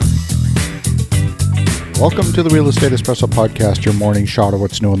Welcome to the Real Estate Espresso Podcast, your morning shot of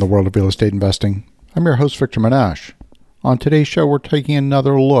what's new in the world of real estate investing. I'm your host, Victor Menashe. On today's show, we're taking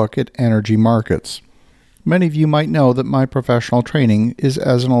another look at energy markets. Many of you might know that my professional training is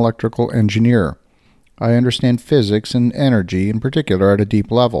as an electrical engineer. I understand physics and energy in particular at a deep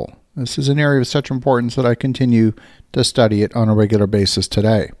level. This is an area of such importance that I continue to study it on a regular basis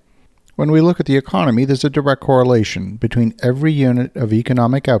today. When we look at the economy, there's a direct correlation between every unit of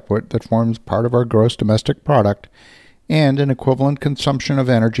economic output that forms part of our gross domestic product and an equivalent consumption of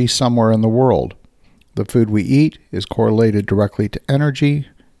energy somewhere in the world. The food we eat is correlated directly to energy.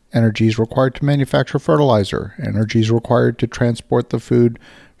 Energy is required to manufacture fertilizer. Energy is required to transport the food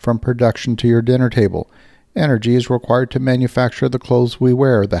from production to your dinner table. Energy is required to manufacture the clothes we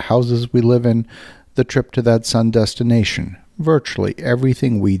wear, the houses we live in, the trip to that sun destination. Virtually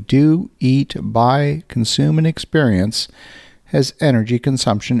everything we do, eat, buy, consume, and experience has energy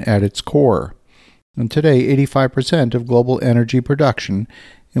consumption at its core. And today, 85% of global energy production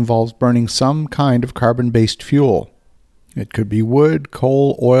involves burning some kind of carbon-based fuel. It could be wood,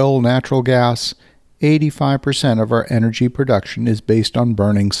 coal, oil, natural gas. 85% of our energy production is based on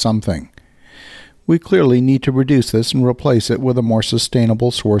burning something. We clearly need to reduce this and replace it with a more sustainable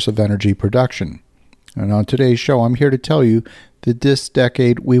source of energy production. And on today's show, I'm here to tell you that this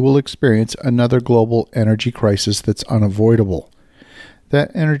decade we will experience another global energy crisis that's unavoidable.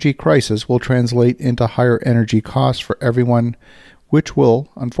 That energy crisis will translate into higher energy costs for everyone, which will,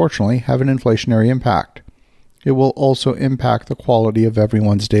 unfortunately, have an inflationary impact. It will also impact the quality of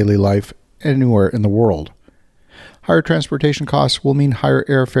everyone's daily life anywhere in the world. Higher transportation costs will mean higher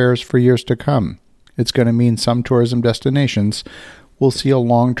airfares for years to come. It's going to mean some tourism destinations will see a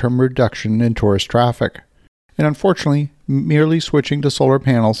long-term reduction in tourist traffic. And unfortunately, merely switching to solar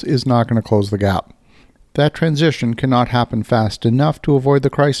panels is not going to close the gap. That transition cannot happen fast enough to avoid the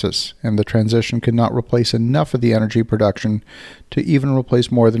crisis, and the transition cannot replace enough of the energy production to even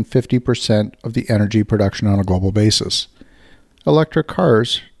replace more than 50% of the energy production on a global basis. Electric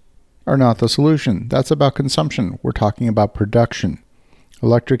cars are not the solution. That's about consumption. We're talking about production.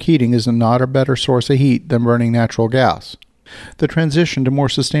 Electric heating is not a better source of heat than burning natural gas. The transition to more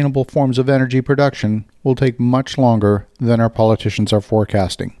sustainable forms of energy production will take much longer than our politicians are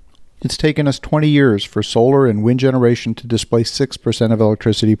forecasting. It's taken us 20 years for solar and wind generation to displace 6% of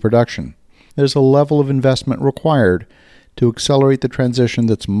electricity production. There's a level of investment required to accelerate the transition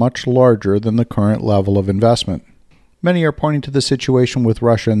that's much larger than the current level of investment. Many are pointing to the situation with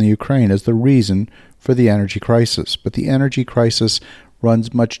Russia and the Ukraine as the reason for the energy crisis, but the energy crisis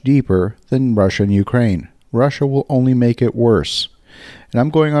runs much deeper than Russia and Ukraine. Russia will only make it worse. And I'm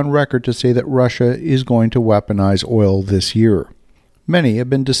going on record to say that Russia is going to weaponize oil this year. Many have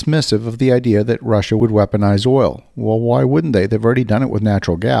been dismissive of the idea that Russia would weaponize oil. Well, why wouldn't they? They've already done it with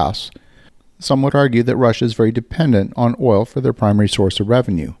natural gas. Some would argue that Russia is very dependent on oil for their primary source of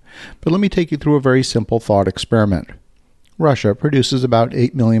revenue. But let me take you through a very simple thought experiment. Russia produces about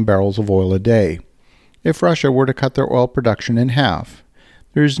 8 million barrels of oil a day. If Russia were to cut their oil production in half,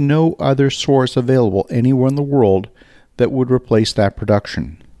 there is no other source available anywhere in the world that would replace that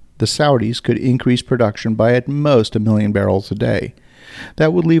production. The Saudis could increase production by at most 1 million barrels a day.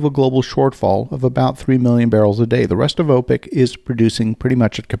 That would leave a global shortfall of about 3 million barrels a day. The rest of OPEC is producing pretty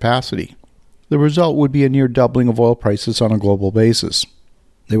much at capacity. The result would be a near doubling of oil prices on a global basis.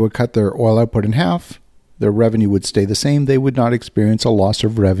 They would cut their oil output in half. Their revenue would stay the same. They would not experience a loss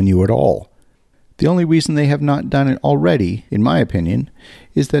of revenue at all. The only reason they have not done it already, in my opinion,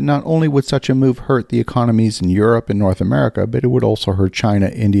 is that not only would such a move hurt the economies in Europe and North America, but it would also hurt China,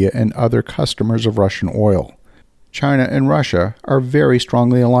 India, and other customers of Russian oil. China and Russia are very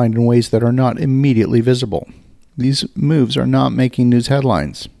strongly aligned in ways that are not immediately visible. These moves are not making news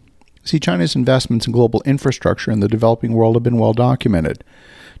headlines. See, China's investments in global infrastructure in the developing world have been well documented.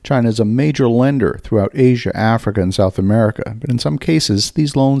 China is a major lender throughout Asia, Africa, and South America, but in some cases,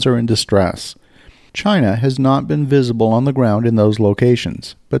 these loans are in distress. China has not been visible on the ground in those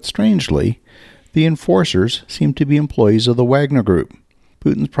locations, but strangely, the enforcers seem to be employees of the Wagner Group.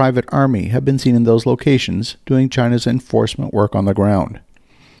 Putin's private army have been seen in those locations doing China's enforcement work on the ground.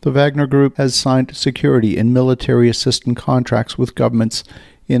 The Wagner Group has signed security and military assistance contracts with governments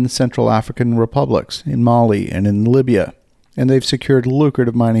in Central African republics, in Mali and in Libya, and they've secured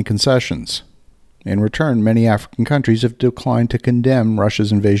lucrative mining concessions. In return, many African countries have declined to condemn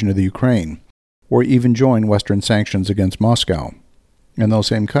Russia's invasion of the Ukraine, or even join Western sanctions against Moscow. And those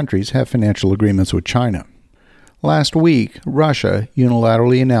same countries have financial agreements with China. Last week, Russia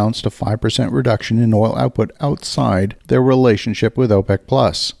unilaterally announced a 5% reduction in oil output outside their relationship with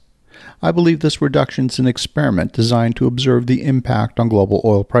OPEC+. I believe this reduction is an experiment designed to observe the impact on global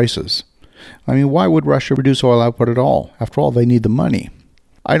oil prices. I mean, why would Russia reduce oil output at all? After all, they need the money.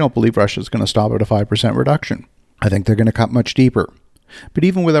 I don't believe Russia's going to stop at a 5% reduction. I think they're going to cut much deeper. But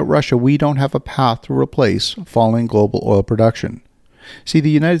even without Russia, we don't have a path to replace falling global oil production. See, the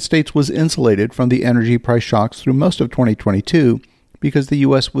United States was insulated from the energy price shocks through most of 2022 because the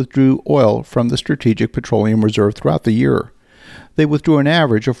U.S. withdrew oil from the Strategic Petroleum Reserve throughout the year. They withdrew an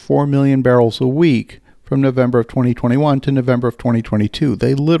average of 4 million barrels a week from November of 2021 to November of 2022.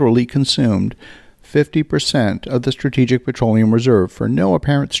 They literally consumed 50% of the Strategic Petroleum Reserve for no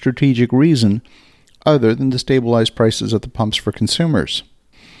apparent strategic reason other than to stabilize prices at the pumps for consumers.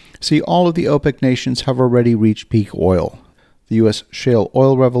 See, all of the OPEC nations have already reached peak oil. The U.S. shale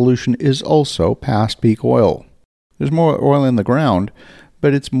oil revolution is also past peak oil. There's more oil in the ground,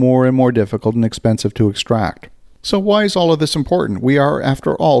 but it's more and more difficult and expensive to extract. So why is all of this important? We are,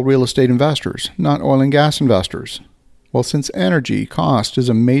 after all, real estate investors, not oil and gas investors. Well, since energy cost is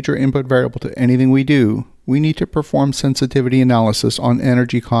a major input variable to anything we do, we need to perform sensitivity analysis on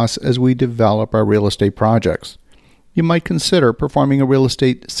energy costs as we develop our real estate projects. You might consider performing a real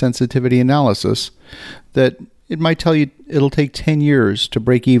estate sensitivity analysis that it might tell you it'll take 10 years to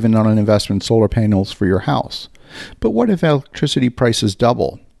break even on an investment in solar panels for your house. But what if electricity prices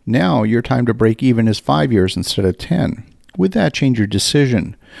double? Now your time to break even is 5 years instead of 10. Would that change your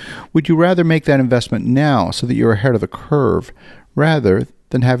decision? Would you rather make that investment now so that you're ahead of the curve rather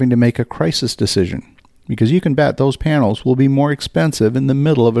than having to make a crisis decision? Because you can bet those panels will be more expensive in the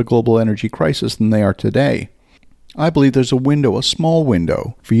middle of a global energy crisis than they are today. I believe there's a window, a small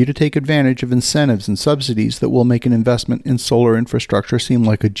window, for you to take advantage of incentives and subsidies that will make an investment in solar infrastructure seem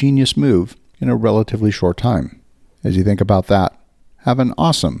like a genius move in a relatively short time. As you think about that, have an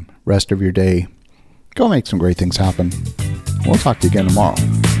awesome rest of your day. Go make some great things happen. We'll talk to you again tomorrow.